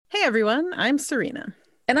Hey everyone, I'm Serena.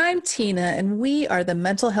 And I'm Tina, and we are the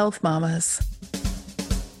Mental Health Mamas.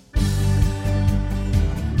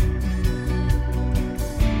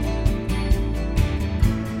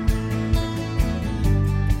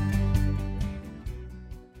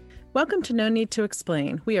 Welcome to No Need to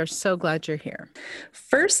Explain. We are so glad you're here.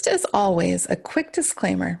 First, as always, a quick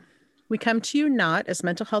disclaimer. We come to you not as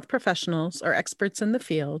mental health professionals or experts in the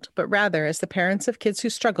field, but rather as the parents of kids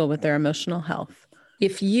who struggle with their emotional health.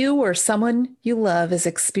 If you or someone you love is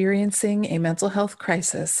experiencing a mental health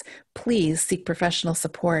crisis, please seek professional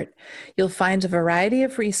support. You'll find a variety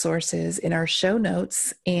of resources in our show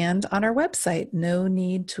notes and on our website,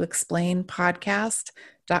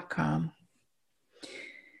 noneedtoexplainpodcast.com.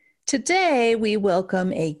 Today, we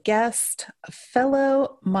welcome a guest, a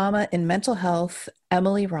fellow mama in mental health,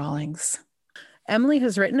 Emily Rawlings. Emily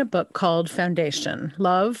has written a book called Foundation: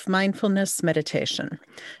 Love, Mindfulness, Meditation.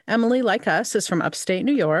 Emily, like us, is from upstate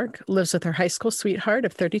New York, lives with her high school sweetheart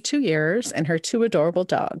of 32 years and her two adorable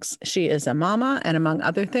dogs. She is a mama and, among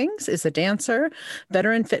other things, is a dancer,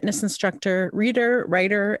 veteran fitness instructor, reader,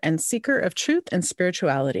 writer, and seeker of truth and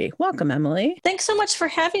spirituality. Welcome, Emily. Thanks so much for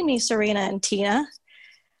having me, Serena and Tina.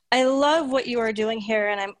 I love what you are doing here,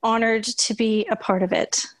 and I'm honored to be a part of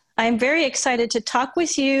it. I'm very excited to talk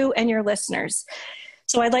with you and your listeners.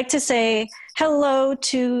 So I'd like to say hello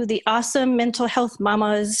to the awesome mental health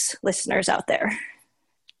mamas listeners out there.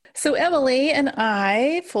 So Emily and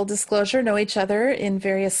I, full disclosure, know each other in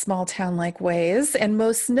various small town-like ways. And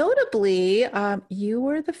most notably, you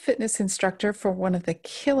were the fitness instructor for one of the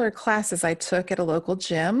killer classes I took at a local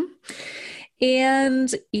gym.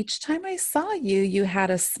 And each time I saw you, you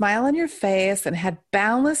had a smile on your face and had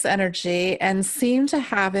boundless energy and seemed to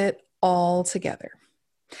have it all together.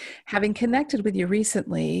 Having connected with you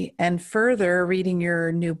recently and further reading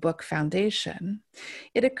your new book, Foundation,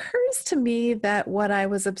 it occurs to me that what I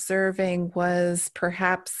was observing was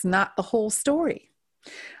perhaps not the whole story.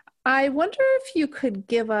 I wonder if you could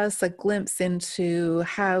give us a glimpse into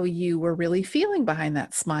how you were really feeling behind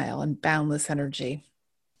that smile and boundless energy.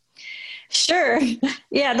 Sure.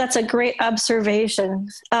 Yeah, that's a great observation.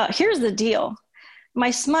 Here's the deal. My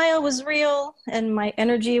smile was real and my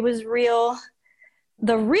energy was real.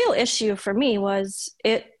 The real issue for me was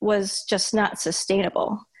it was just not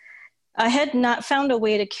sustainable. I had not found a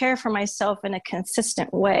way to care for myself in a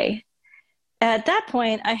consistent way. At that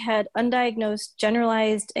point, I had undiagnosed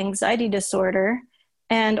generalized anxiety disorder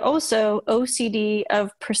and also OCD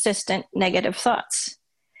of persistent negative thoughts.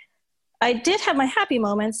 I did have my happy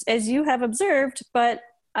moments, as you have observed, but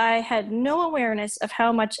I had no awareness of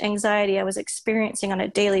how much anxiety I was experiencing on a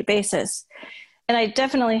daily basis. And I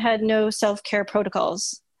definitely had no self-care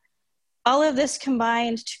protocols. All of this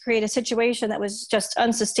combined to create a situation that was just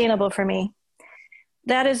unsustainable for me.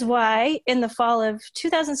 That is why in the fall of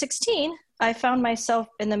 2016, I found myself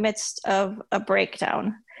in the midst of a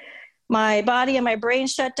breakdown. My body and my brain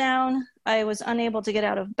shut down. I was unable to get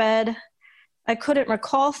out of bed. I couldn't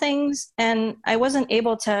recall things, and I wasn't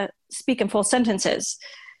able to speak in full sentences.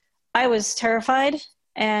 I was terrified,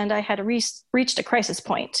 and I had reached a crisis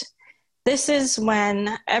point. This is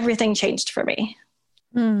when everything changed for me.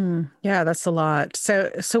 Yeah, that's a lot.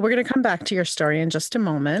 So we're going to come back to your story in just a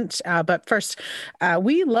moment. But first,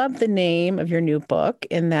 we love the name of your new book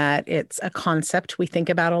in that it's a concept we think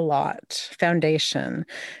about a lot: foundation.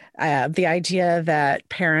 The idea that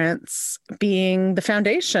parents being the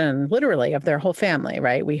foundation, literally, of their whole family,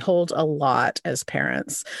 right? We hold a lot as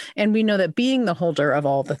parents. And we know that being the holder of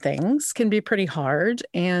all the things can be pretty hard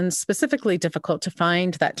and specifically difficult to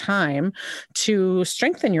find that time to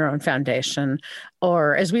strengthen your own foundation,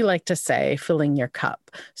 or as we like to say, filling your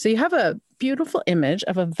cup. So you have a beautiful image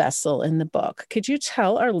of a vessel in the book. Could you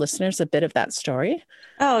tell our listeners a bit of that story?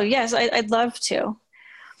 Oh, yes, I'd love to.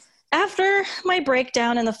 After my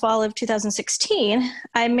breakdown in the fall of 2016,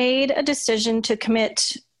 I made a decision to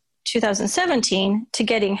commit 2017 to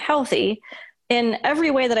getting healthy in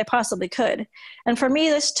every way that I possibly could. And for me,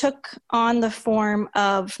 this took on the form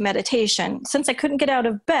of meditation. Since I couldn't get out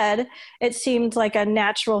of bed, it seemed like a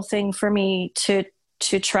natural thing for me to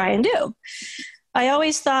try and do. I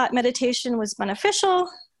always thought meditation was beneficial,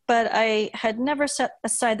 but I had never set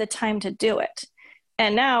aside the time to do it.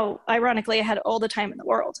 And now, ironically, I had all the time in the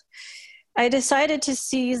world. I decided to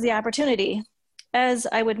seize the opportunity. As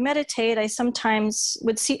I would meditate, I sometimes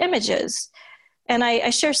would see images. And I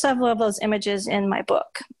share several of those images in my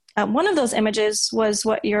book. One of those images was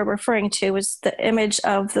what you're referring to, was the image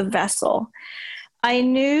of the vessel. I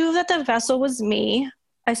knew that the vessel was me.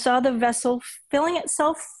 I saw the vessel filling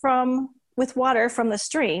itself with water from the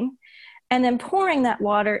stream and then pouring that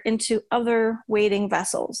water into other waiting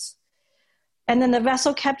vessels. And then the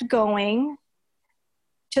vessel kept going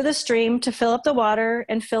to the stream to fill up the water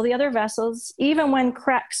and fill the other vessels, even when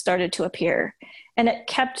cracks started to appear. And it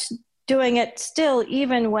kept doing it still,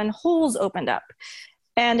 even when holes opened up.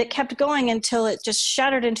 And it kept going until it just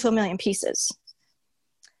shattered into a million pieces.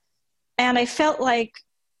 And I felt like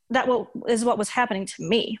that is what was happening to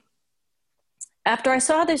me. After I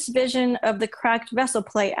saw this vision of the cracked vessel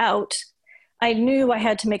play out, I knew I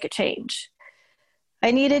had to make a change.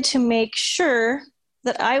 I needed to make sure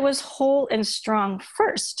that I was whole and strong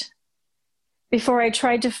first before I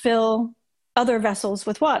tried to fill other vessels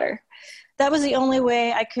with water. That was the only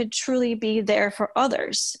way I could truly be there for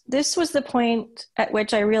others. This was the point at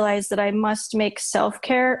which I realized that I must make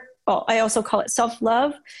self-care, I also call it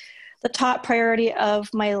self-love, the top priority of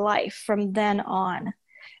my life from then on.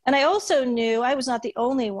 And I also knew I was not the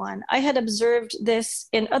only one. I had observed this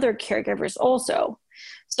in other caregivers also.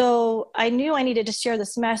 So I knew I needed to share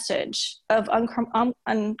this message of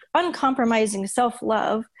uncompromising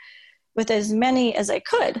self-love with as many as I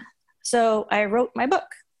could. So I wrote my book.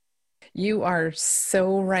 You are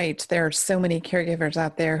so right. There are so many caregivers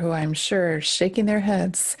out there who I'm sure are shaking their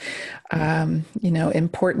heads.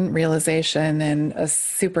 Important realization and a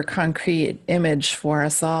super concrete image for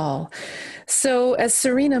us all. So as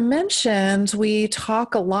Serena mentioned, we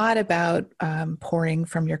talk a lot about pouring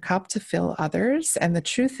from your cup to fill others. And the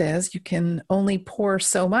truth is you can only pour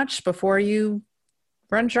so much before you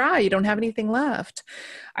run dry. You don't have anything left.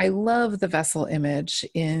 I love the vessel image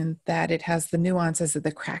in that it has the nuances of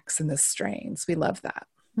the cracks and the strains. We love that.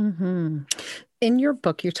 Mm-hmm. In your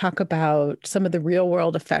book, you talk about some of the real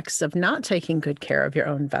world effects of not taking good care of your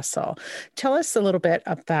own vessel. Tell us a little bit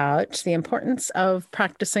about the importance of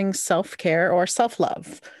practicing self-care or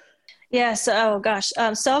self-love. Yes. Oh gosh.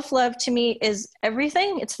 Self-love to me is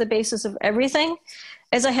everything. It's the basis of everything.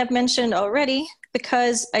 As I have mentioned already,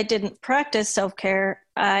 because I didn't practice self-care,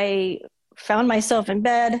 I found myself in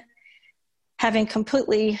bed having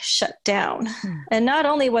completely shut down. And not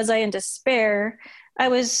only was I in despair, I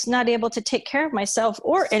was not able to take care of myself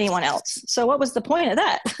or anyone else. So what was the point of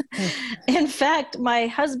that? In fact, my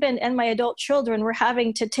husband and my adult children were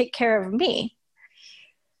having to take care of me.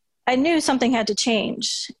 I knew something had to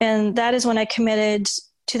change. And that is when I committed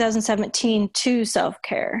 2017 to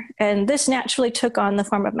self-care. And this naturally took on the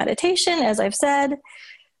form of meditation, as I've said.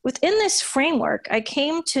 Within this framework, I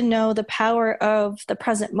came to know the power of the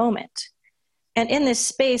present moment. And in this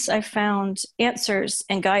space, I found answers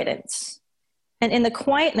and guidance. And in the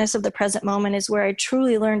quietness of the present moment is where I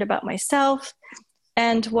truly learned about myself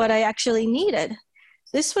and what I actually needed.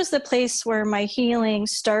 This was the place where my healing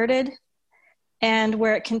started and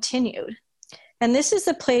where it continued. And this is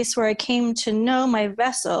the place where I came to know my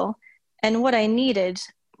vessel and what I needed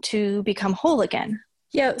to become whole again.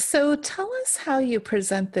 Yeah. So tell us how you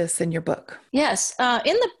present this in your book. Yes.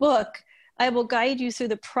 In the book, I will guide you through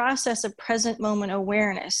the process of present moment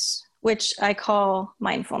awareness, which I call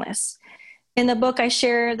mindfulness. In the book, I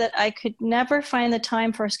share that I could never find the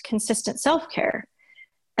time for consistent self-care.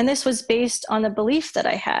 And this was based on the belief that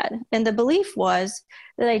I had. And the belief was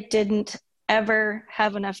that I didn't ever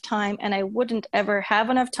have enough time, and I wouldn't ever have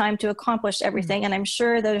enough time to accomplish everything. And I'm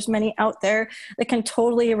sure there's many out there that can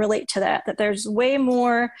totally relate to that there's way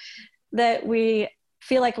more that we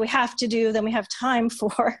feel like we have to do than we have time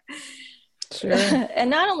for. Sure. And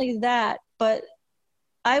not only that, but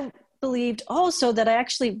I believed also that I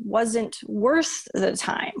actually wasn't worth the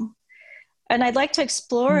time. And I'd like to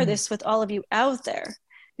explore this with all of you out there,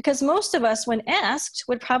 because most of us, when asked,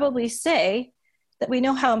 would probably say that we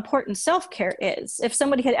know how important self-care is. If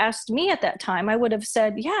somebody had asked me at that time, I would have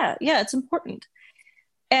said, yeah, it's important.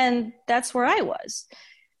 And that's where I was.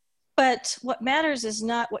 But what matters is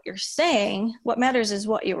not what you're saying. What matters is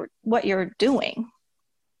what you're doing.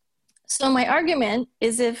 So my argument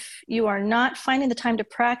is, if you are not finding the time to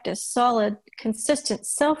practice solid, consistent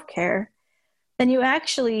self-care, then you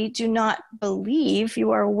actually do not believe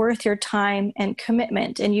you are worth your time and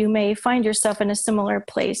commitment. And you may find yourself in a similar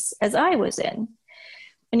place as I was in.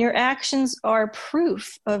 And your actions are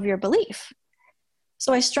proof of your belief.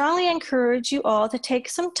 So I strongly encourage you all to take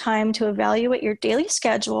some time to evaluate your daily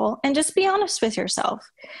schedule and just be honest with yourself.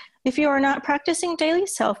 If you are not practicing daily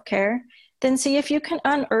self-care, then see if you can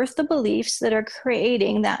unearth the beliefs that are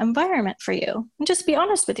creating that environment for you. And just be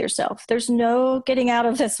honest with yourself. There's no getting out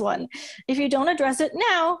of this one. If you don't address it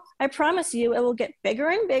now, I promise you it will get bigger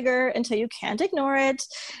and bigger until you can't ignore it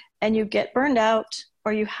and you get burned out,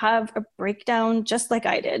 or you have a breakdown just like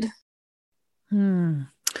I did.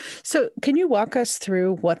 So can you walk us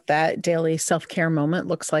through what that daily self-care moment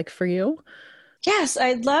looks like for you? Yes,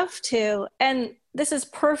 I'd love to. And this is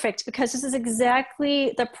perfect because this is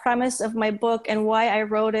exactly the premise of my book and why I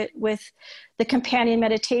wrote it with the companion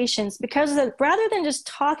meditations, because rather than just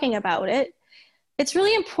talking about it, it's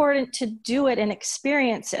really important to do it and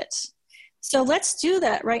experience it. So let's do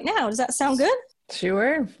that right now. Does that sound good?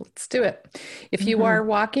 Sure. Let's do it. If you are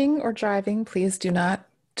walking or driving, please do not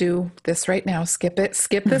do this right now. Skip it.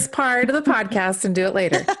 Skip this part of the podcast and do it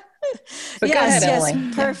later. But yes, go ahead, yes,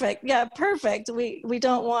 Emily. perfect. Yeah, perfect. We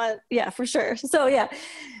don't want, yeah, for sure. So yeah,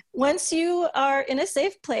 once you are in a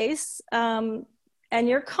safe place and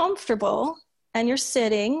you're comfortable and you're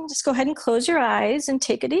sitting, just go ahead and close your eyes and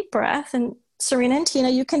take a deep breath. And Serena and Tina,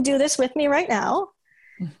 you can do this with me right now.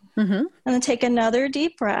 Mm-hmm. And then take another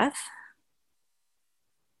deep breath.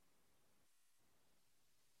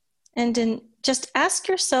 And then just ask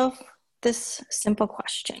yourself this simple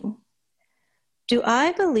question. Do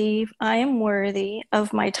I believe I am worthy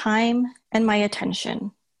of my time and my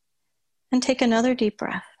attention? And take another deep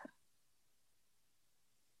breath.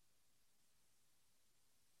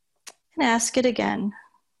 And ask it again.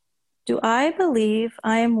 Do I believe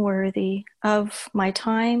I am worthy of my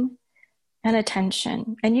time and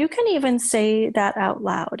attention? And you can even say that out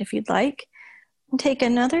loud if you'd like. And take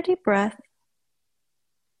another deep breath.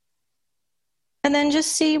 And then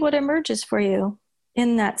just see what emerges for you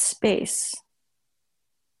in that space.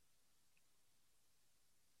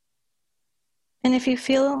 And if you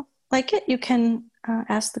feel like it, you can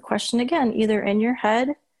ask the question again, either in your head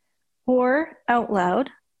or out loud.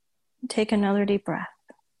 Take another deep breath.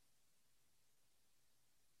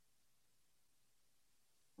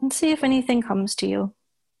 And see if anything comes to you.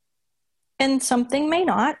 And something may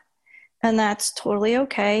not, and that's totally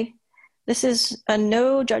okay. This is a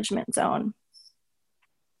no judgment zone.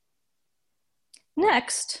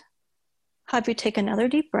 Next, have you take another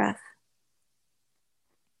deep breath.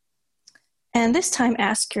 And this time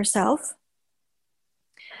ask yourself,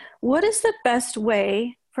 what is the best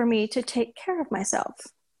way for me to take care of myself?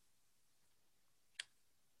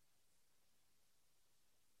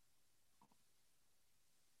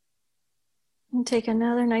 And take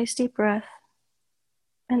another nice deep breath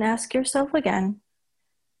and ask yourself again,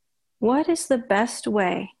 what is the best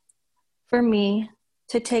way for me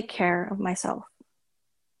to take care of myself?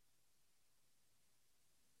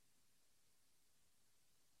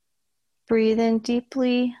 Breathe in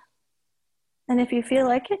deeply. And if you feel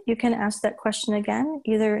like it, you can ask that question again,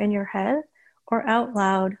 either in your head or out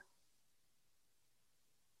loud.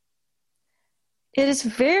 It is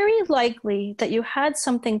very likely that you had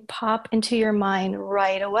something pop into your mind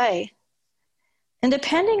right away. And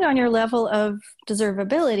depending on your level of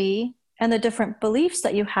deservability and the different beliefs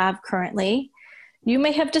that you have currently, you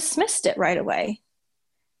may have dismissed it right away.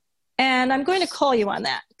 And I'm going to call you on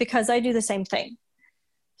that because I do the same thing.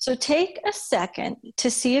 So take a second to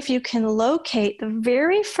see if you can locate the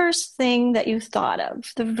very first thing that you thought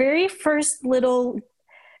of, the very first little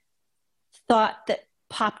thought that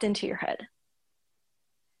popped into your head.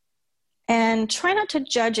 And try not to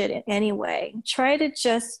judge it in any way. Try to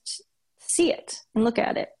just see it and look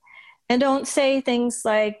at it. And don't say things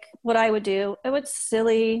like what I would do. Oh, it's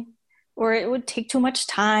silly, or it would take too much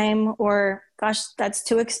time, or gosh, that's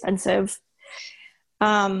too expensive.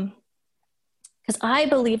 Because I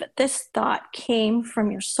believe that this thought came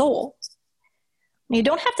from your soul. You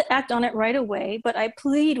don't have to act on it right away, but I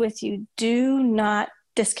plead with you, do not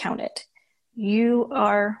discount it. You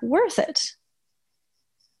are worth it.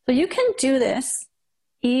 So you can do this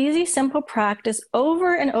easy, simple practice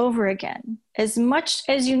over and over again, as much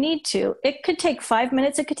as you need to. It could take 5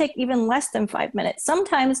 minutes. It could take even less than 5 minutes.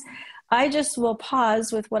 Sometimes I just will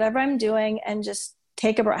pause with whatever I'm doing and just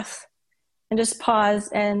take a breath and just pause.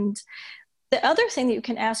 And the other thing that you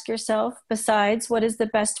can ask yourself, besides what is the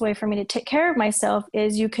best way for me to take care of myself,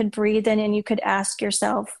 is you could breathe in and you could ask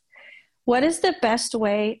yourself, what is the best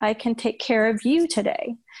way I can take care of you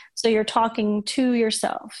today? So you're talking to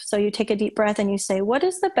yourself. So you take a deep breath and you say, what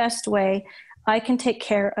is the best way I can take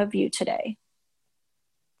care of you today?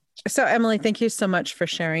 So Emily, thank you so much for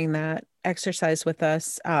sharing that exercise with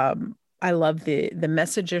us. I love the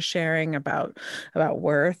message you're sharing about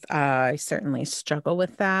worth. I certainly struggle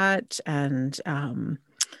with that. And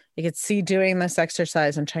you could see doing this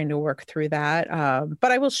exercise and trying to work through that.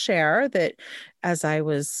 But I will share that as I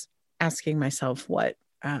was asking myself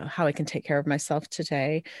how I can take care of myself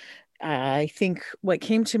today, I think what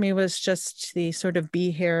came to me was just the sort of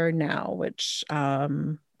be here now, which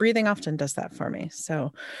breathing often does that for me.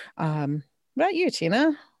 So what about you,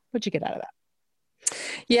 Tina? What'd you get out of that?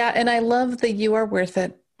 Yeah, and I love the "you are worth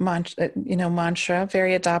it" mantra,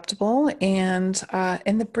 very adoptable. And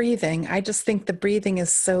the breathing, I just think the breathing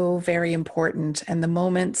is so very important. And the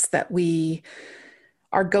moments that we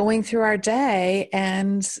are going through our day,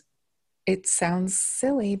 and it sounds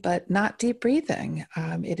silly, but not deep breathing.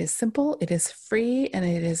 It is simple, it is free, and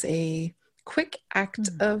it is a quick act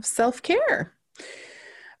of self-care.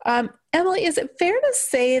 Emily, is it fair to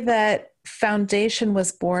say that Foundation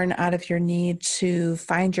was born out of your need to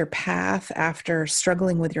find your path after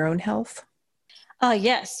struggling with your own health?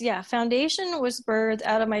 Yes. Yeah. Foundation was birthed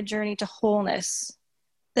out of my journey to wholeness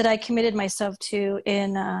that I committed myself to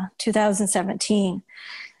in 2017.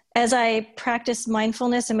 As I practiced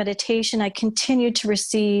mindfulness and meditation, I continued to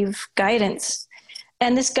receive guidance.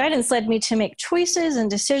 And this guidance led me to make choices and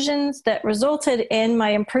decisions that resulted in my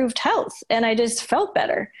improved health. And I just felt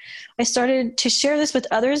better. I started to share this with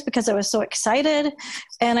others because I was so excited,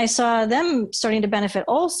 and I saw them starting to benefit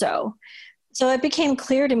also. So it became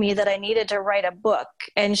clear to me that I needed to write a book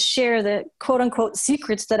and share the quote unquote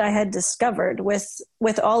secrets that I had discovered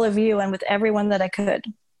with all of you and with everyone that I could.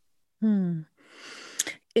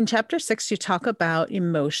 In chapter 6, you talk about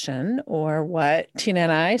emotion, or what Tina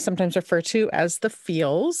and I sometimes refer to as the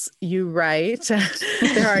feels. You write,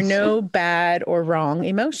 there are no bad or wrong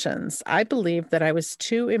emotions. I believe that I was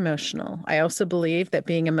too emotional. I also believe that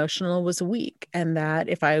being emotional was weak, and that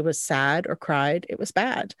if I was sad or cried, it was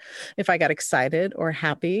bad. If I got excited or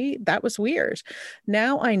happy, that was weird.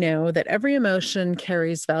 Now I know that every emotion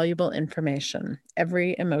carries valuable information.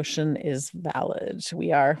 Every emotion is valid.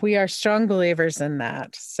 We are strong believers in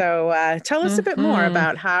that. So tell us a bit more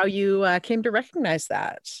about how you came to recognize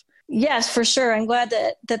that. Yes, for sure. I'm glad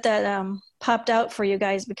that popped out for you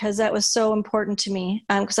guys, because that was so important to me,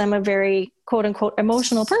 because I'm a very quote unquote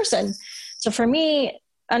emotional person. So for me,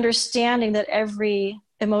 understanding that every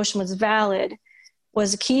emotion was valid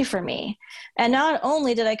was a key for me. And not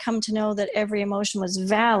only did I come to know that every emotion was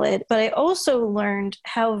valid, but I also learned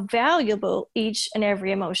how valuable each and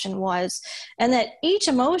every emotion was, and that each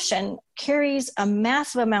emotion carries a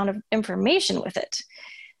massive amount of information with it.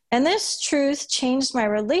 And this truth changed my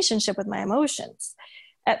relationship with my emotions.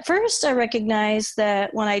 At first, I recognized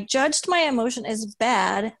that when I judged my emotion as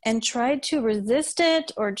bad and tried to resist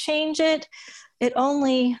it or change it, it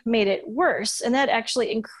only made it worse, and that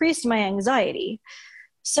actually increased my anxiety.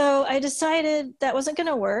 So I decided that wasn't going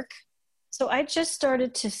to work. So I just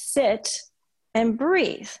started to sit and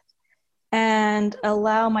breathe and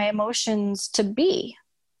allow my emotions to be.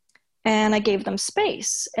 And I gave them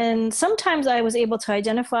space. And sometimes I was able to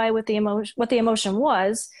identify what the emotion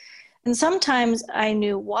was, and sometimes I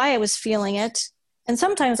knew why I was feeling it, and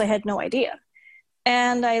sometimes I had no idea.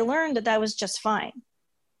 And I learned that that was just fine.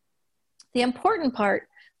 The important part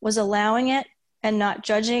was allowing it and not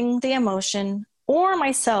judging the emotion or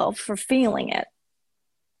myself for feeling it.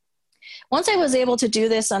 Once I was able to do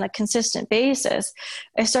this on a consistent basis,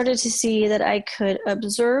 I started to see that I could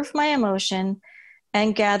observe my emotion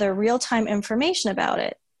and gather real-time information about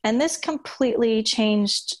it. And this completely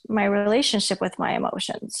changed my relationship with my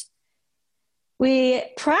emotions. We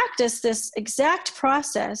practice this exact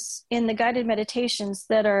process in the guided meditations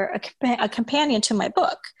that are a companion to my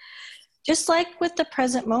book. Just like with the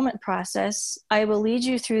present moment process, I will lead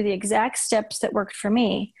you through the exact steps that worked for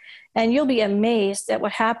me, and you'll be amazed at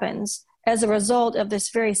what happens as a result of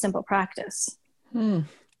this very simple practice.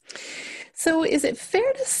 So is it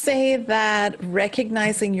fair to say that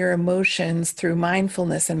recognizing your emotions through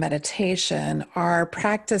mindfulness and meditation are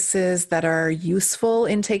practices that are useful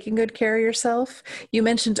in taking good care of yourself? You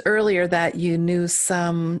mentioned earlier that you knew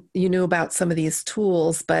about some of these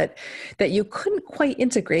tools, but that you couldn't quite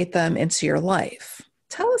integrate them into your life.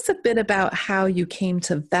 Tell us a bit about how you came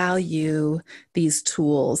to value these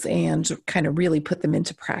tools and kind of really put them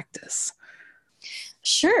into practice.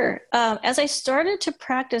 Sure. As I started to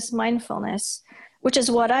practice mindfulness, which is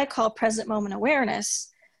what I call present moment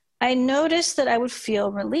awareness, I noticed that I would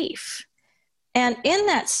feel relief. And in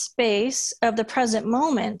that space of the present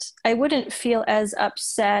moment, I wouldn't feel as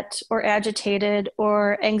upset or agitated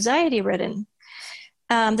or anxiety ridden,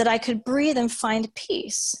 that I could breathe and find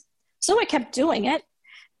peace. So I kept doing it.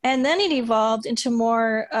 And then it evolved into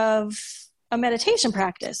more of a meditation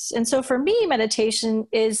practice. And so for me, meditation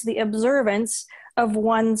is the observance of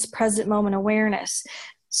one's present moment awareness.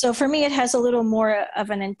 So for me, it has a little more of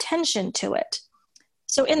an intention to it.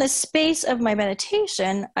 So in the space of my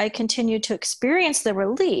meditation, I continue to experience the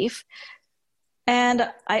relief. And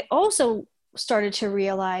I also started to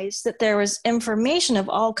realize that there was information of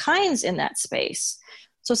all kinds in that space.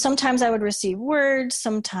 So sometimes I would receive words,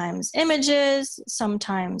 sometimes images,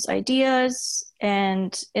 sometimes ideas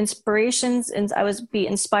and inspirations, and I would be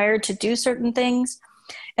inspired to do certain things.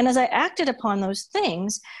 And as I acted upon those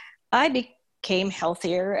things, I became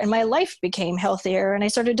healthier and my life became healthier and I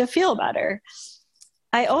started to feel better.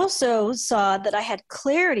 I also saw that I had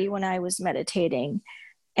clarity when I was meditating,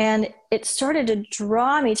 and it started to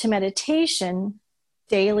draw me to meditation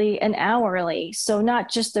daily and hourly. So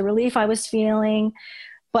not just the relief I was feeling,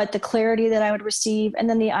 but the clarity that I would receive, and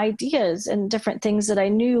then the ideas and different things that I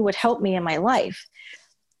knew would help me in my life.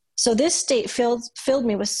 So this state filled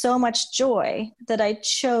me with so much joy that I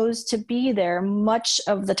chose to be there much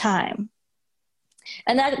of the time.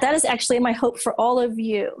 And that is actually my hope for all of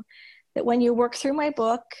you, that when you work through my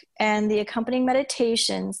book and the accompanying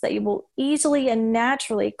meditations, that you will easily and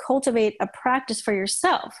naturally cultivate a practice for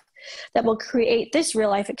yourself that will create this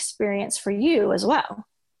real life experience for you as well.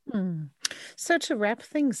 So to wrap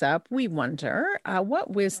things up, we wonder,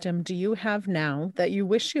 what wisdom do you have now that you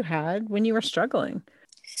wish you had when you were struggling?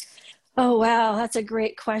 Oh, wow. That's a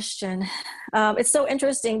great question. It's so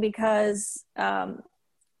interesting because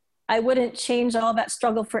I wouldn't change all that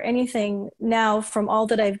struggle for anything now from all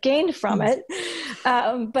that I've gained from it.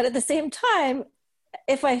 But at the same time,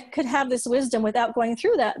 if I could have this wisdom without going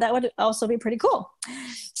through that, that would also be pretty cool.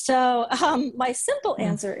 So my simple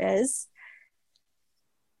answer is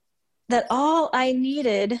that all I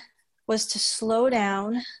needed was to slow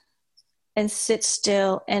down and sit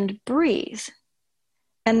still and breathe.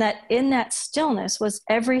 And that in that stillness was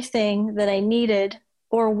everything that I needed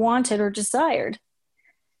or wanted or desired.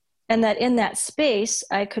 And that in that space,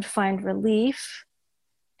 I could find relief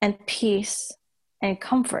and peace and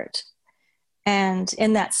comfort. And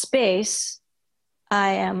in that space, I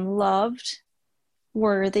am loved,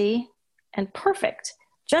 worthy, and perfect,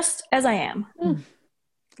 just as I am.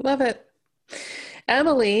 Love it.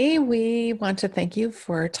 Emily, we want to thank you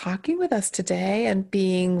for talking with us today and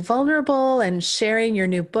being vulnerable and sharing your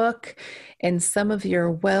new book and some of your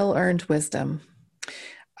well-earned wisdom.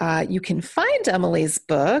 You can find Emily's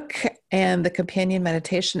book and the companion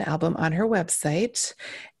meditation album on her website,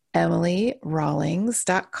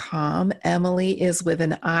 emilyrawlings.com. Emily is with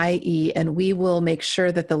an IE, and we will make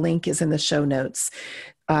sure that the link is in the show notes.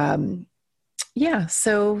 So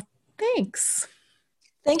thanks.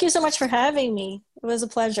 Thank you so much for having me. It was a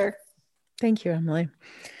pleasure. Thank you, Emily.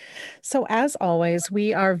 So as always,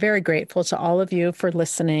 we are very grateful to all of you for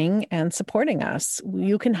listening and supporting us.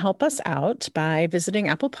 You can help us out by visiting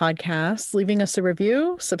Apple Podcasts, leaving us a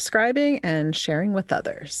review, subscribing, and sharing with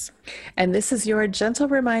others. And this is your gentle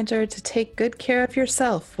reminder to take good care of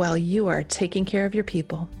yourself while you are taking care of your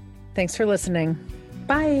people. Thanks for listening.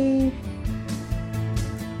 Bye.